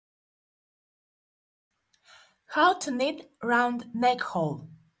How to knit round neck hole.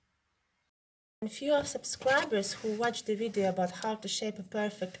 A few of subscribers who watched the video about how to shape a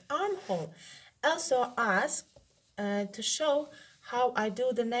perfect armhole also asked to show how I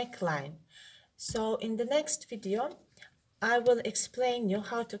do the neckline. So in the next video I will explain you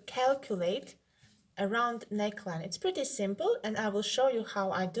how to calculate a round neckline. It's pretty simple, and I will show you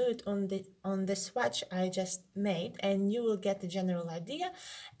how I do it on the swatch I just made, and you will get the general idea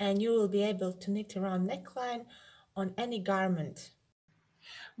and you will be able to knit a round neckline on any garment.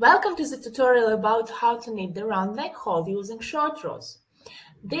 Welcome to the tutorial about how to knit the round neck hole using short rows.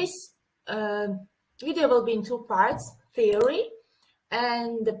 This video will be in two parts, theory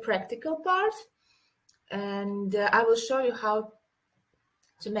and the practical part, and I will show you how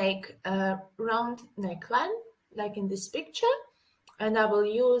to make a round neckline like in this picture, and I will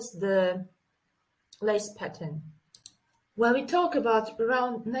use the lace pattern. When we talk about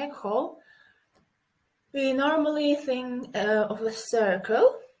round neck hole, we normally think of a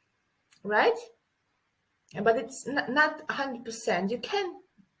circle, right? But it's not 100%. You can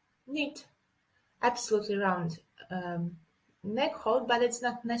knit absolutely round neck hole, but it's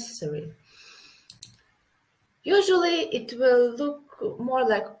not necessary. Usually it will look more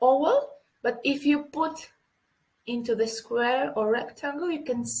like oval, but if you put into the square or rectangle, you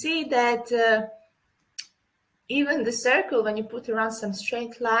can see that even the circle, when you put around some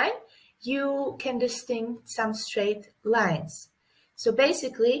straight line, you can distinguish some straight lines. So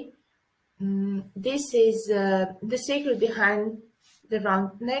basically, this is the secret behind the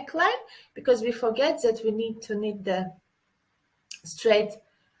round neckline, because we forget that we need to knit the straight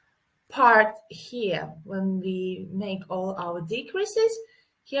part here when we make all our decreases.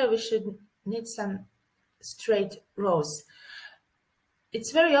 Here we should knit some straight rows.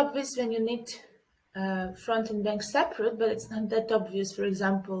 It's very obvious when you knit front and back separate, but it's not that obvious, for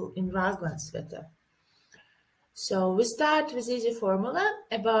example, in raglan sweater. So we start with easy formula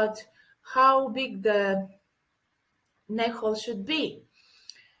about how big the neck hole should be.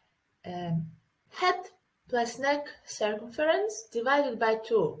 Head plus neck circumference divided by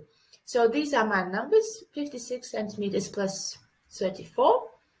 2. So these are my numbers: 56 centimeters plus 34.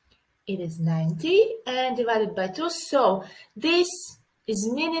 It is 90, and divided by 2. So this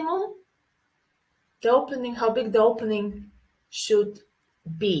is minimum the opening, how big the opening should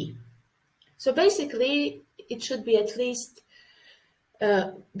be. So basically it should be at least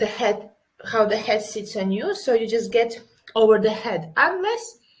the head, how the head sits on you, so you just get over the head,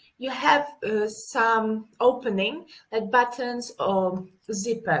 unless you have some opening like buttons or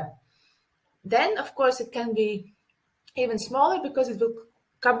zipper. Then of course it can be even smaller, because it will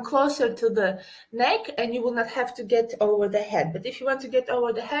come closer to the neck and you will not have to get over the head. But if you want to get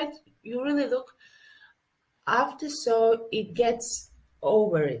over the head, you really look after so it gets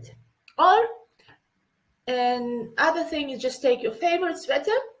over it. Or another thing is just take your favorite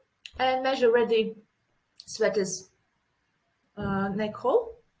sweater and measure ready sweater's neck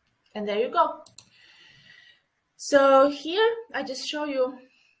hole, and there you go. So here I just show you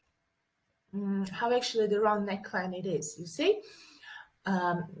how actually the round neckline it is. You see,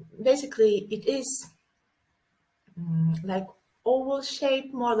 basically it is like oval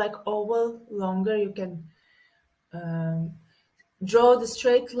shape, more like oval, longer. You can draw the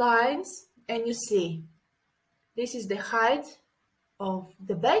straight lines, and you see this is the height of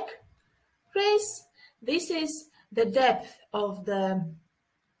the back race. This is the depth of the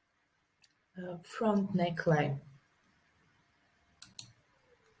front neckline.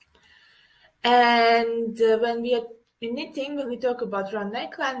 And when we are knitting, when we talk about round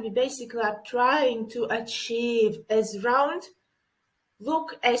neckline, we basically are trying to achieve as round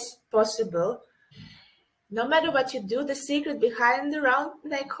look as possible. No matter what you do, the secret behind the round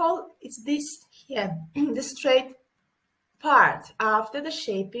neck hole is this here, the straight part after the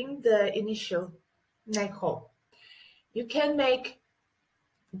shaping the initial neck hole. You can make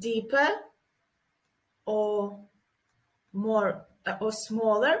deeper or more or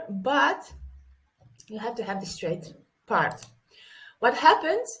smaller, but you have to have the straight part. What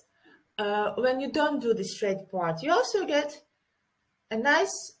happens when you don't do the straight part? You also get a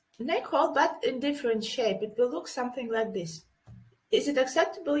nice neck hole, but in different shape. It will look something like this. Is it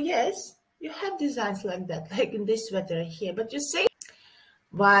acceptable? Yes. You have designs like that, like in this sweater here. But you see,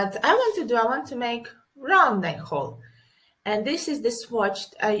 what I want to do, I want to make round neck hole. And this is the swatch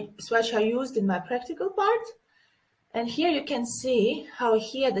I used in my practical part. And here you can see how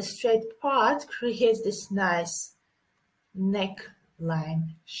here the straight part creates this nice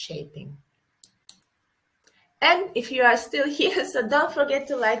neckline shaping. And if you are still here, so don't forget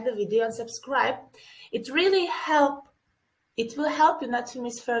to like the video and subscribe. It will help you not to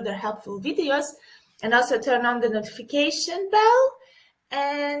miss further helpful videos. And also turn on the notification bell,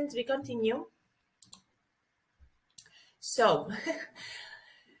 and we continue. So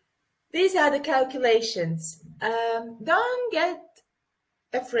these are the calculations. Don't get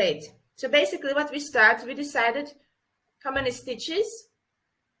afraid. So basically what we decided how many stitches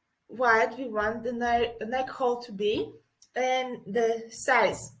wide we want the neck hole to be, and the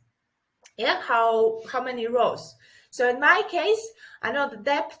size, yeah, how many rows. So in my case, I know the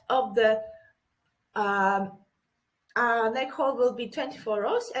depth of the neck hole will be 24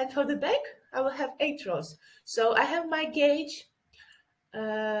 rows, and for the back I will have 8 rows. So I have my gauge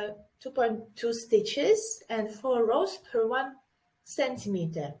 2.2 stitches and 4 rows per 1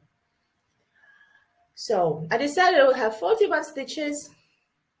 centimeter. So I decided I will have 41 stitches.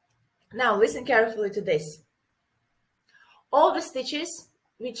 Now listen carefully to this. All the stitches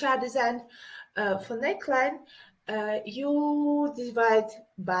which are designed for neckline, you divide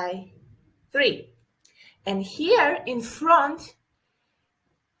by 3. And here in front,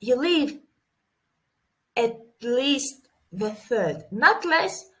 you leave at least the third, not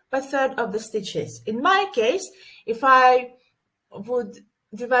less, but third of the stitches. In my case, if I would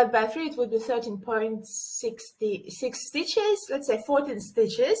divide by 3, it would be 13.66 stitches, let's say 14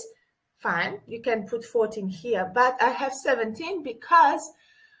 stitches. Fine, you can put 14 here, but I have 17 because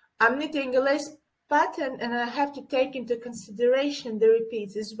I'm knitting a lace pattern and I have to take into consideration the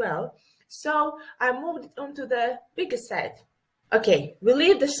repeats as well. So I moved it onto the bigger side. Okay, we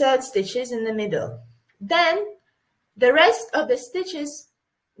leave the third stitches in the middle. Then the rest of the stitches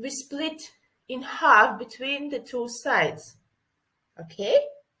we split in half between the 2 sides. Okay,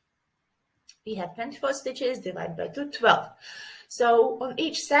 we have 24 stitches divided by 2, 12. So on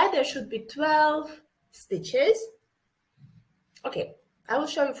each side there should be 12 stitches. Okay, I will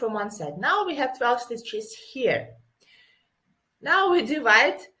show you from one side. Now we have 12 stitches here. Now we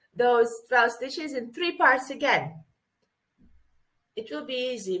divide those 12 stitches in 3 parts again. It will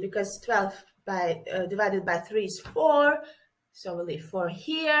be easy because 12 divided by 3 is 4. So we'll leave 4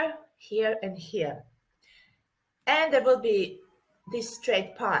 here, here, and here. And there will be this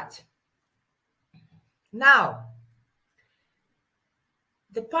straight part. Now,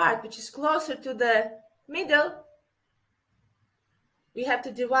 the part which is closer to the middle, we have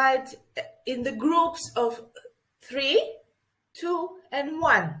to divide in the groups of 3, 2, and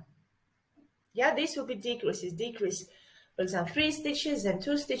 1. Yeah, this will be decreases. Decrease, for example, 3 stitches and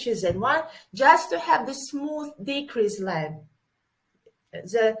 2 stitches and 1, just to have the smooth decrease line.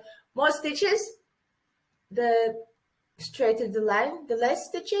 The more stitches, the straighter the line, the less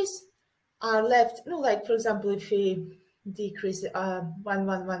stitches are left. No, like for example, if we decrease 1, 1,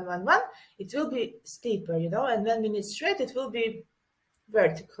 1, 1, 1, it will be steeper, you know, and when we knit straight, it will be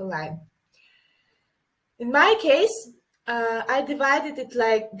vertical line. In my case, I divided it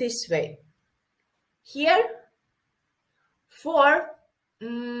like this way. Here, 4,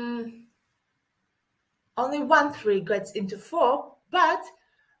 only 1 3 gets into 4, but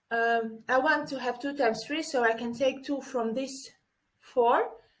I want to have 2 times 3, so I can take 2 from this 4,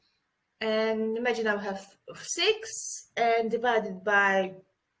 and imagine I have 6, and divided by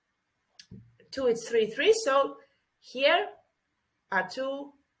 2, it's 3, 3, so here are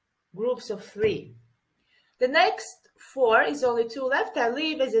 2 groups of 3. The next 4 is only 2 left. I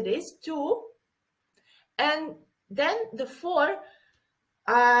leave as it is, 2, and then the 4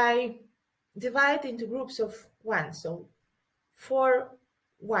 I divide into groups of 1, so 4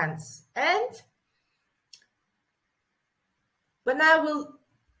 ones. And when I will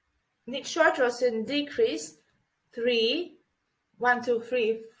knit short rows and decrease 3, 1, 2,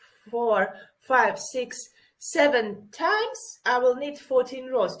 3, 4, 5, 6, 7 times, I will knit 14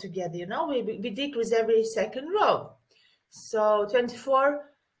 rows together. You know, we decrease every second row. So 24,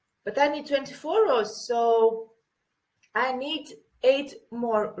 but I need 24 rows, so I need 8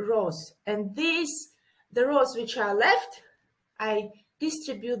 more rows. And these, the rows which are left, I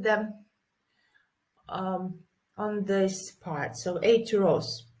distribute them on this part, so 8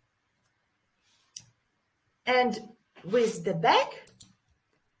 rows. And with the back,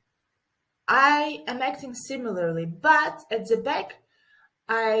 I am acting similarly, but at the back,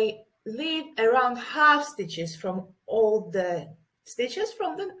 I leave around half stitches from all the stitches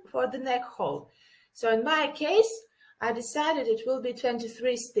for the neck hole. So in my case, I decided it will be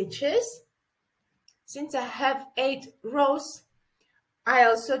 23 stitches. Since I have 8 rows, I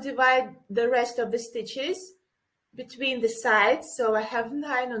also divide the rest of the stitches between the sides, so I have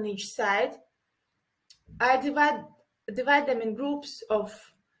 9 on each side. I divide them in groups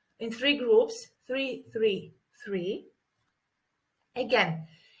in 3 groups, 3, 3, 3. Again,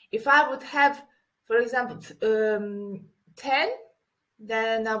 if I would have, for example, 10,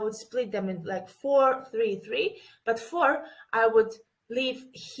 then I would split them in like 4, 3, 3, but 4 I would leave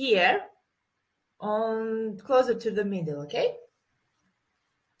here on closer to the middle, okay?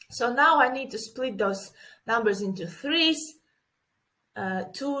 So now I need to split those numbers into 3s,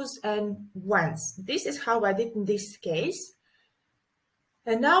 2s, and 1s. This is how I did in this case.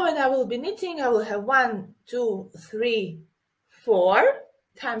 And now when I will be knitting, I will have 1, 2, 3, 4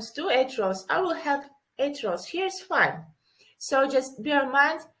 times 2, 8 rows. I will have 8 rows. Here's 5. So just bear in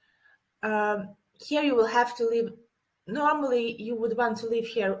mind, here you will have to leave, normally you would want to leave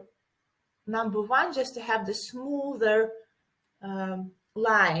here number 1 just to have the smoother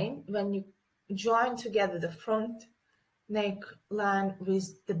line when you join together the front neckline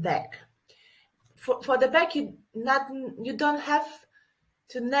with the back. For the back, you don't have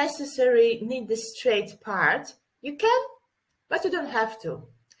to necessarily knit the straight part. You can, but you don't have to.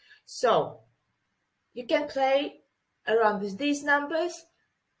 So you can play around with these numbers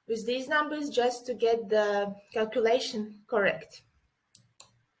just to get the calculation correct.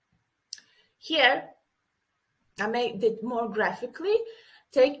 Here I made it more graphically.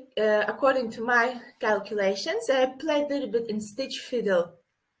 According to my calculations, I played a little bit in Stitch Fiddle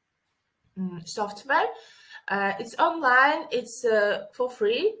software. It's online, it's for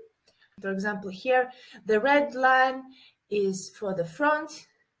free. For example, here the red line is for the front,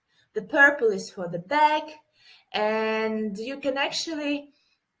 the purple is for the back, and you can actually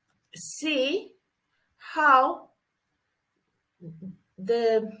see how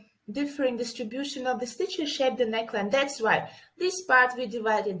the differing distribution of the stitches shape the neckline. That's why this part we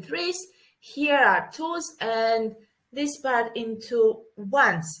divide in 3s, here are 2s, and this part into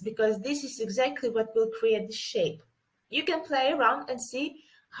 1s, because this is exactly what will create the shape. You can play around and see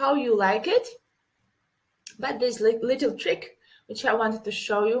how you like it, but there's a little trick which I wanted to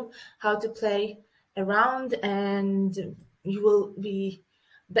show you how to play around, and you will be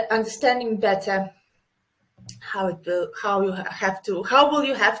understanding better how will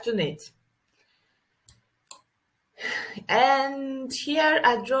you have to knit. And here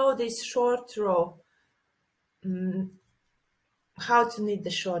I draw this short row. How to knit the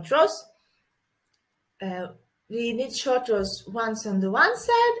short rows. We knit short rows once on the one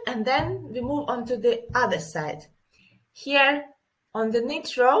side, and then we move on to the other side. Here on the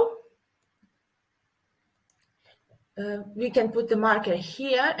knit row, we can put the marker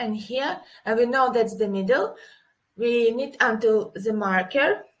here and here, and we know that's the middle. We knit until the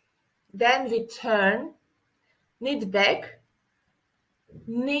marker, then we turn, knit back,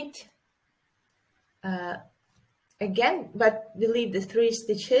 knit again, but we leave the 3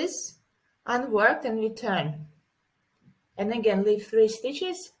 stitches unworked, and we turn. And again, leave 3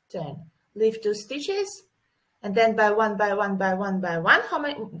 stitches, turn, leave 2 stitches, and then by one, how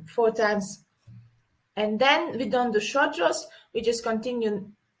many? 4 times. And then we don't do short rows, we just continue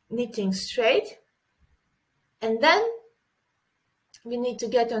knitting straight. And then we need to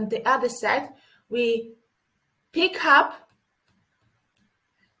get on the other side. We pick up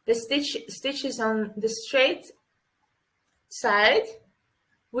the stitches on the straight side.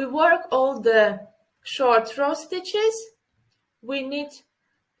 We work all the short row stitches. We knit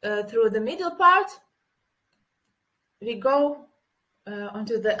through the middle part. We go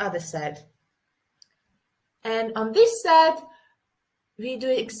onto the other side. And on this side, we do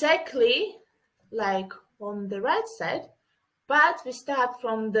exactly like on the right side, but we start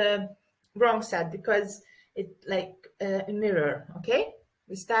from the wrong side because it's like a mirror, okay?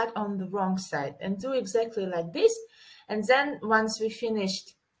 We start on the wrong side and do exactly like this. And then once we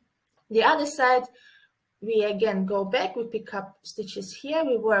finished the other side, we again go back, we pick up stitches here,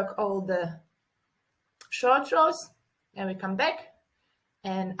 we work all the short rows, and we come back,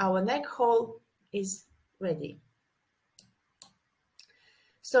 and our neck hole is ready.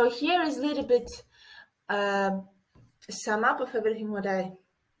 So here is a little bit sum up of everything what I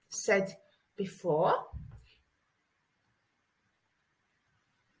said before.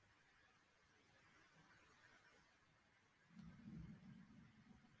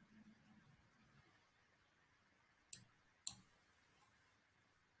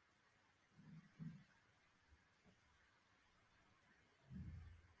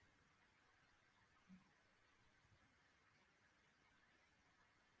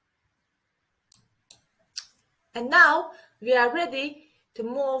 And now we are ready to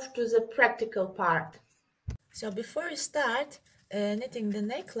move to the practical part. So before you start knitting the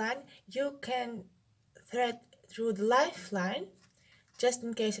neckline, you can thread through the lifeline. Just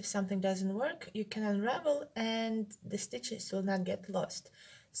in case if something doesn't work, you can unravel and the stitches will not get lost.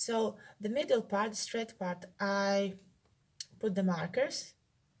 So the middle part, the straight part, I put the markers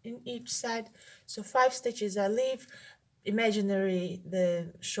in each side. So 5 stitches I leave imaginary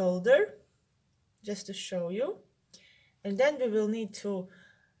the shoulder, just to show you. And then we will need to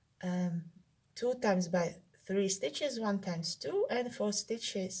 2 times by 3 stitches, 1 times 2, and 4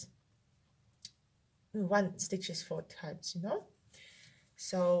 stitches. 1 stitches 4 times, you know.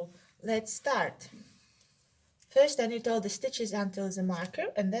 So let's start. First I need all the stitches until the marker,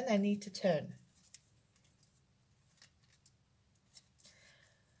 and then I need to turn.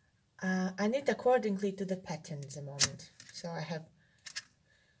 I knit accordingly to the pattern at the moment. So I have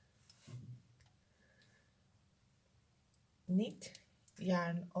knit,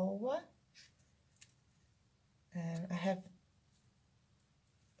 yarn over, and I have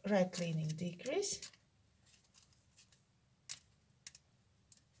right leaning decrease,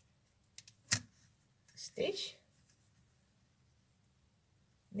 stitch,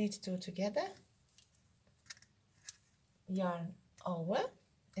 knit 2 together, yarn over,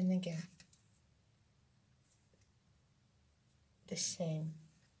 and again the same.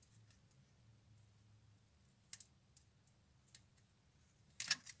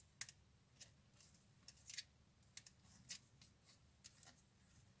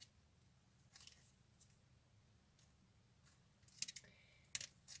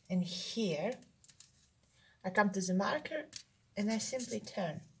 And here I come to the marker and I simply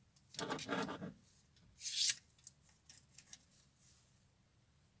turn.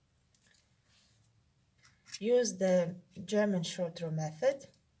 Use the German short row method,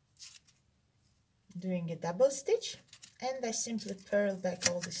 doing a double stitch, and I simply purl back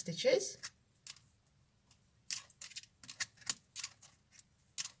all the stitches.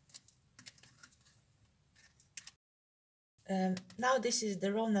 Now this is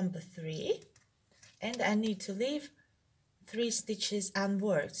the row number 3, and I need to leave 3 stitches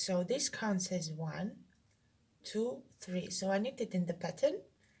unworked. So this counts as 1, 2, 3. So I knit it in the pattern,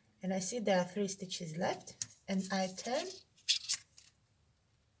 and I see there are 3 stitches left, and I turn,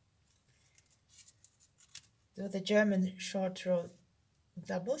 do the German short row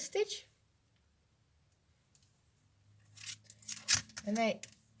double stitch, and I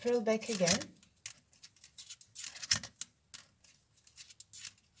purl back again.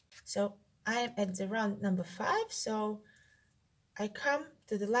 So I am at the round number 5, so I come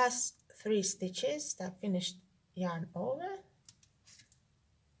to the last 3 stitches, that finished, yarn over,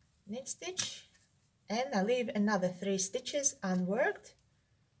 knit stitch, and I leave another 3 stitches unworked,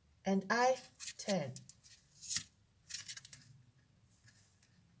 and I turn.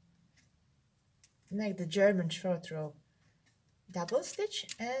 Make the German short row double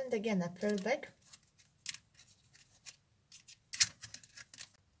stitch, and again I purl back.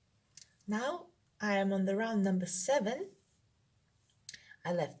 Now I am on the round number 7.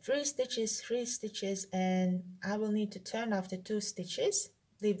 I left 3 stitches, and I will need to turn after 2 stitches,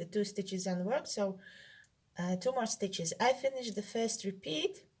 leave the 2 stitches unworked, so 2 more stitches. I finished the first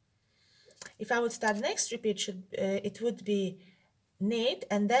repeat. If I would start next repeat, it would be knit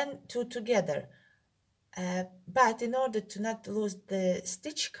and then 2 together. But in order to not lose the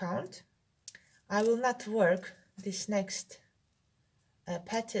stitch count, I will not work this next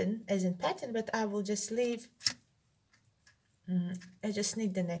pattern as in pattern, but I will just leave, I just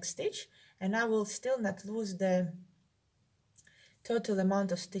knit the next stitch, and I will still not lose the total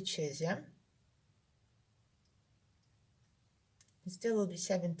amount of stitches, yeah? It still will be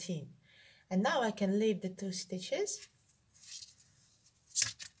 17. And now I can leave the 2 stitches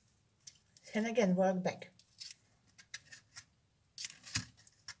and again work back.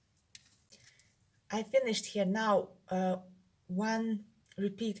 I finished here now 1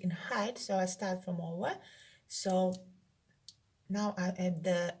 repeat in height, so I start from over. So now I'm at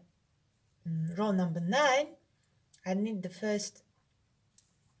the row number 9. I knit the first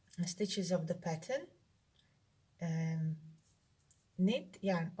stitches of the pattern, knit,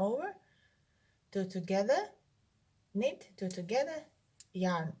 yarn over, 2 together, knit, 2 together,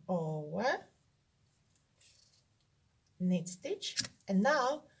 yarn over, knit stitch, and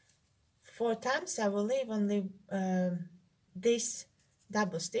now 4 times I will leave only this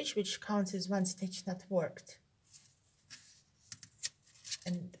double stitch, which counts as 1 stitch not worked.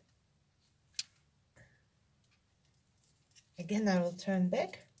 And again I will turn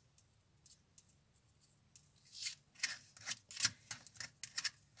back.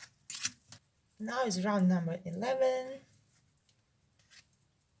 Now is round number 11.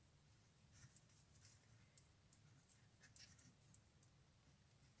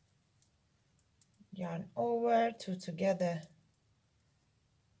 Yarn over, 2 together,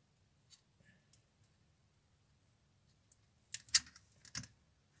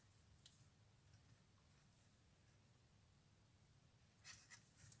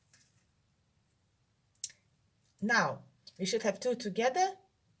 now we should have two together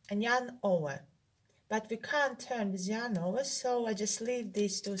and yarn over, but we can't turn this yarn over, so I just leave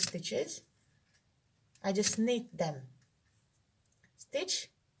these two stitches. I just knit them. Stitch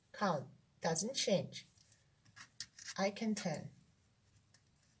count doesn't change. I can turn.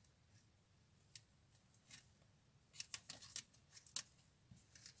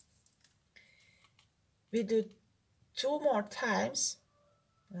 We do two more times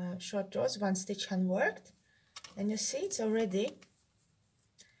short rows, one stitch unworked, and you see it's already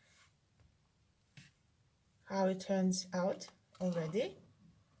how it turns out already.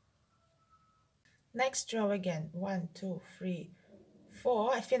 Next row again, 1 2 3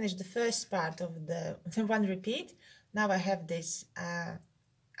 4. I finished the first part of the one repeat. Now I have this,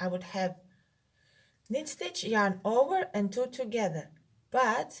 I would have knit stitch, yarn over, and two together,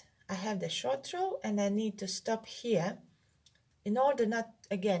 but I have the short row and I need to stop here in order not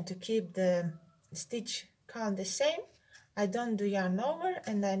again to keep the stitch count the same. I don't do yarn over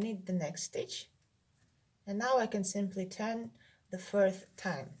and I knit the next stitch, and now I can simply turn the fourth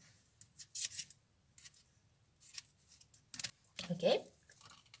time. Okay,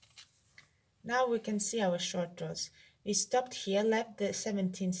 now we can see our short rows. We stopped here, left the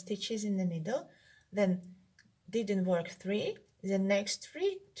 17 stitches in the middle, then didn't work 3, the next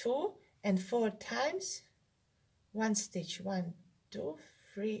 3, 2 and 4 times one stitch, 1 2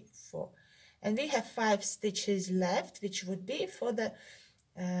 3 4, and we have 5 stitches left, which would be for the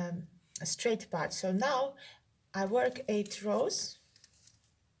straight part. So now I work 8 rows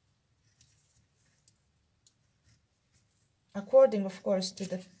according, of course, to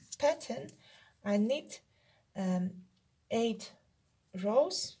the pattern. I knit 8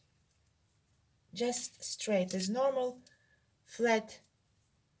 rows just straight as normal flat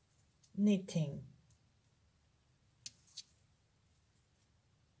knitting.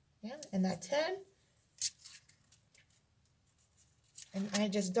 Yeah, and I turn, and I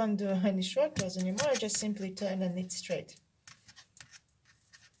just don't do any short rows anymore. I just simply turn and knit straight.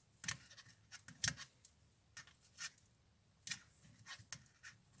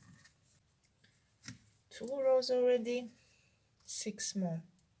 Two rows already, 6 more.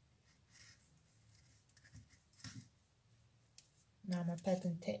 Now my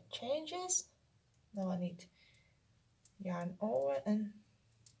pattern changes. Now I need yarn over and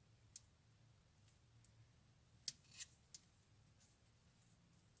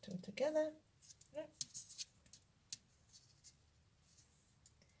two together.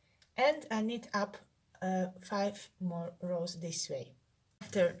 And I knit up 5 more rows this way.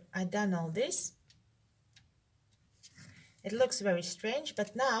 After I done all this, it looks very strange,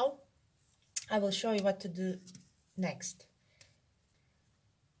 but now I will show you what to do next.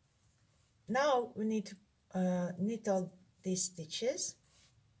 Now we need to knit all these stitches.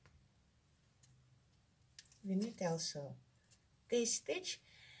 We knit also this stitch,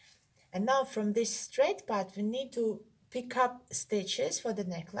 and now from this straight part we need to pick up stitches for the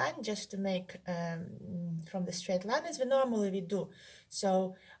neckline, just to make from the straight line as we normally do.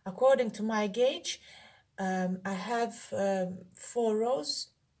 So according to my gauge, I have 4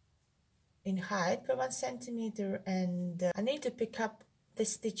 rows in height per 1 centimeter, and I need to pick up the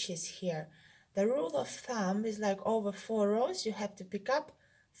stitches here. The rule of thumb is like over 4 rows you have to pick up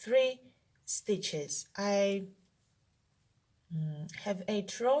 3 stitches. I have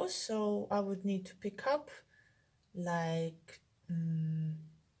 8 rows, so I would need to pick up like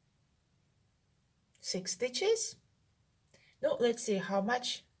 6 stitches. No, let's see how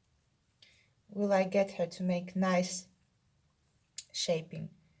much will I get her to make nice shaping.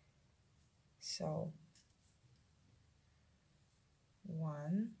 So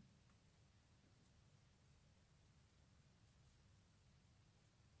 1,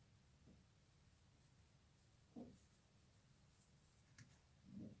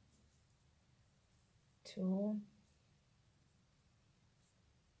 2,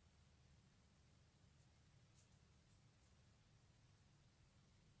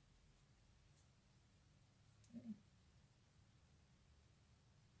 3,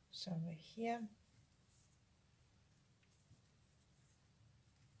 somewhere here,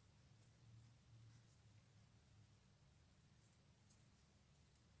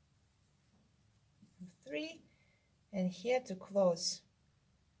 3, and here to close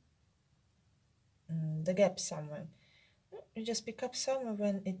the gap somewhere. You just pick up somewhere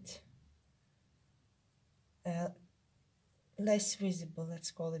when it less visible,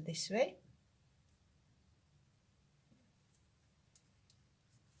 let's call it this way.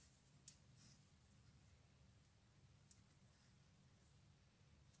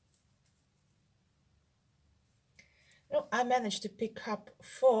 No, I managed to pick up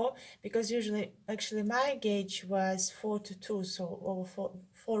 4 because usually, actually, my gauge was 4 to 2, so over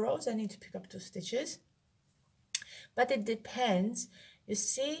 4 rows I need to pick up 2 stitches. But it depends. You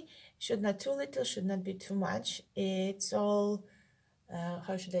see, should not too little, should not be too much. It's all,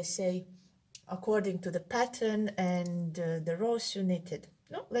 how should I say, according to the pattern and the rows you knitted.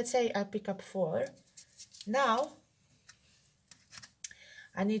 No, let's say I pick up 4. Now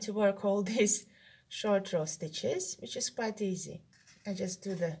I need to work all these short row stitches, which is quite easy. I just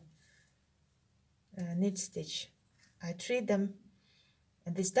do the knit stitch. I treat them,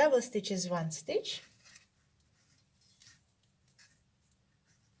 and this double stitch is 1 stitch.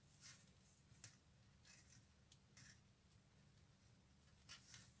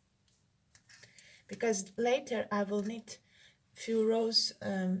 Because later I will knit few rows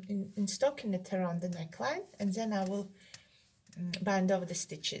in stockinette around the neckline, and then I will bind off the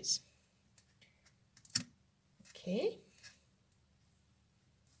stitches. Okay.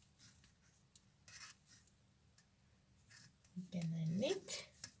 Then I knit,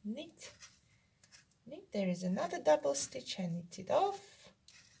 knit, knit. There is another double stitch. I knit it off.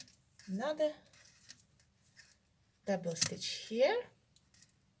 Another double stitch here,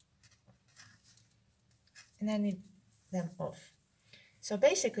 and I knit them off. So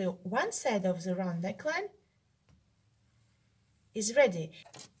basically, one side of the round neckline is ready.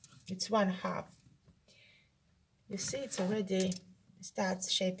 It's 1/2. You see, it's already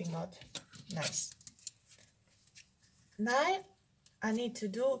starts shaping out nice. Now I need to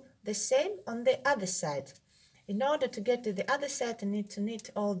do the same on the other side. In order to get to the other side, I need to knit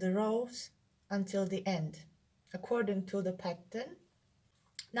all the rows until the end, according to the pattern.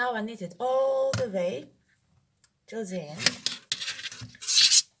 Now I knit it all the way till the end.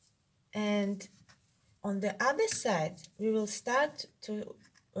 And on the other side, we will start to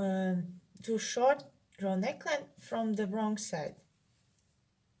do short row neckline from the wrong side.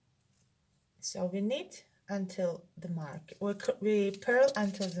 So we knit until the marker, we purl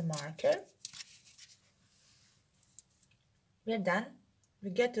until the marker. We're done. We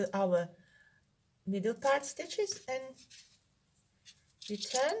get to our middle part stitches and we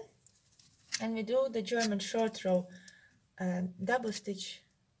turn and we do the German short row double stitch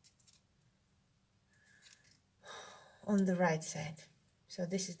on the right side. So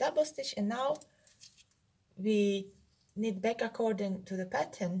this is double stitch, and now we knit back according to the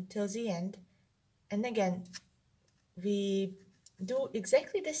pattern till the end, and again we do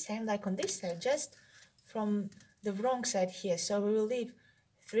exactly the same like on this side, just from the wrong side here. So we will leave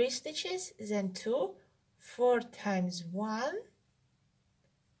 3 stitches, then 2, 4 times 1,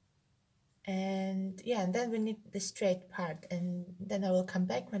 and yeah, and then we knit the straight part, and then I will come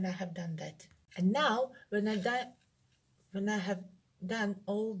back when I have done that. And now when I have done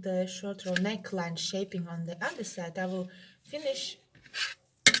all the short row neckline shaping on the other side, I will finish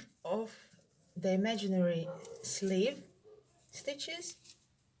off the imaginary sleeve stitches.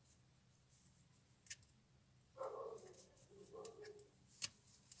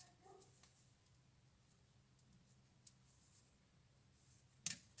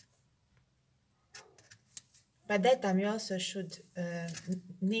 By that time you also should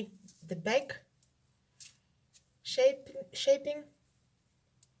knit the back shaping.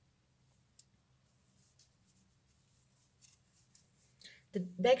 The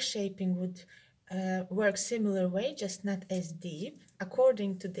back shaping would work similar way, just not as deep,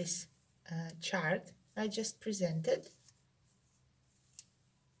 according to this chart I just presented.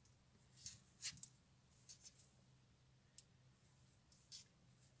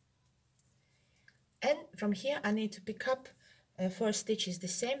 And from here I need to pick up 4 stitches, the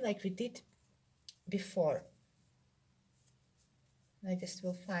same like we did before. I just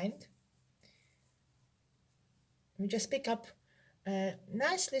will find. We just pick up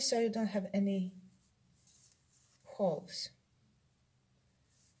nicely so you don't have any holes.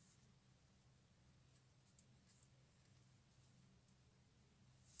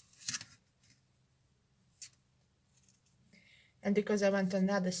 And because I want on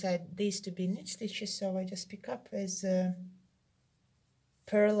the other side these to be knit stitches, so I just pick up as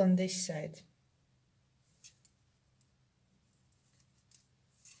purl on this side.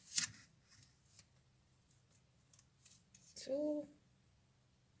 Two,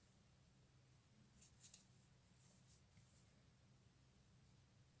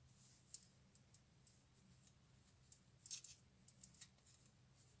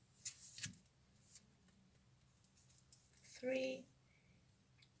 three,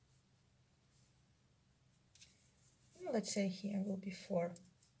 let's say here will be 4.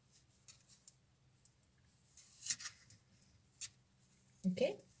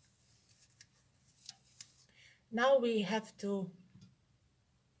 Okay, Now we have to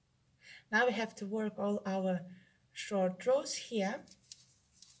work all our short rows here.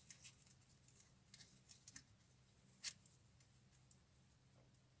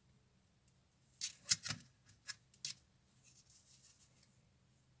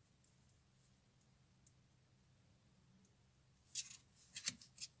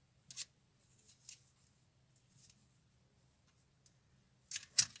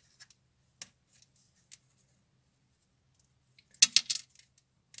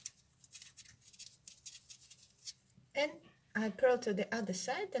 And I purl to the other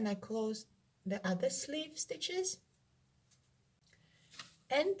side and I close the other sleeve stitches.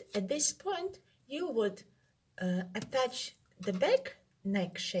 And at this point you would attach the back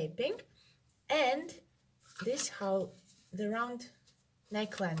neck shaping, and this how the round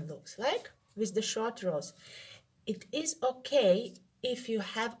neckline looks like with the short rows. It is okay if you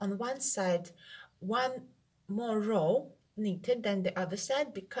have on one side one more row knitted than the other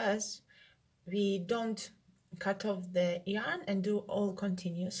side, because we don't cut off the yarn and do all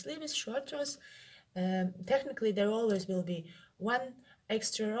continuously with short rows. Technically there always will be one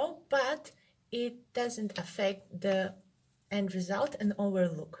extra row, but it doesn't affect the end result and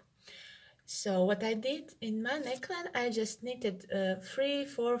overlook. So what I did in my neckline, I just knitted 3,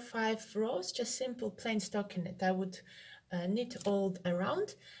 4, 5 rows, just simple plain stockinette. I would knit all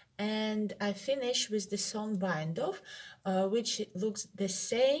around, and I finish with the sewn bind off, which looks the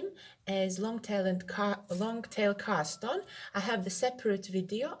same as long tail cast on. I have the separate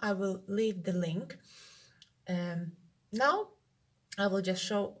video. I will leave the link. Now I will just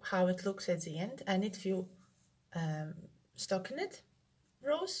show how it looks at the end. I knit few stockinette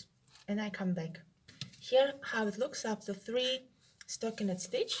rows and I come back. Here how it looks after 3 stockinette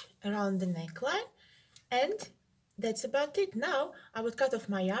stitch around the neckline, and that's about it. Now I would cut off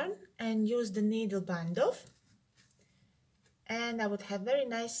my yarn and use the needle bind off, and I would have very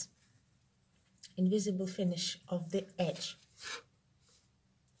nice invisible finish of the edge.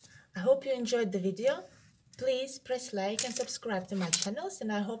 I hope you enjoyed the video. Please press like and subscribe to my channels,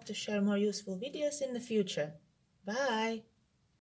 and I hope to share more useful videos in the future. Bye!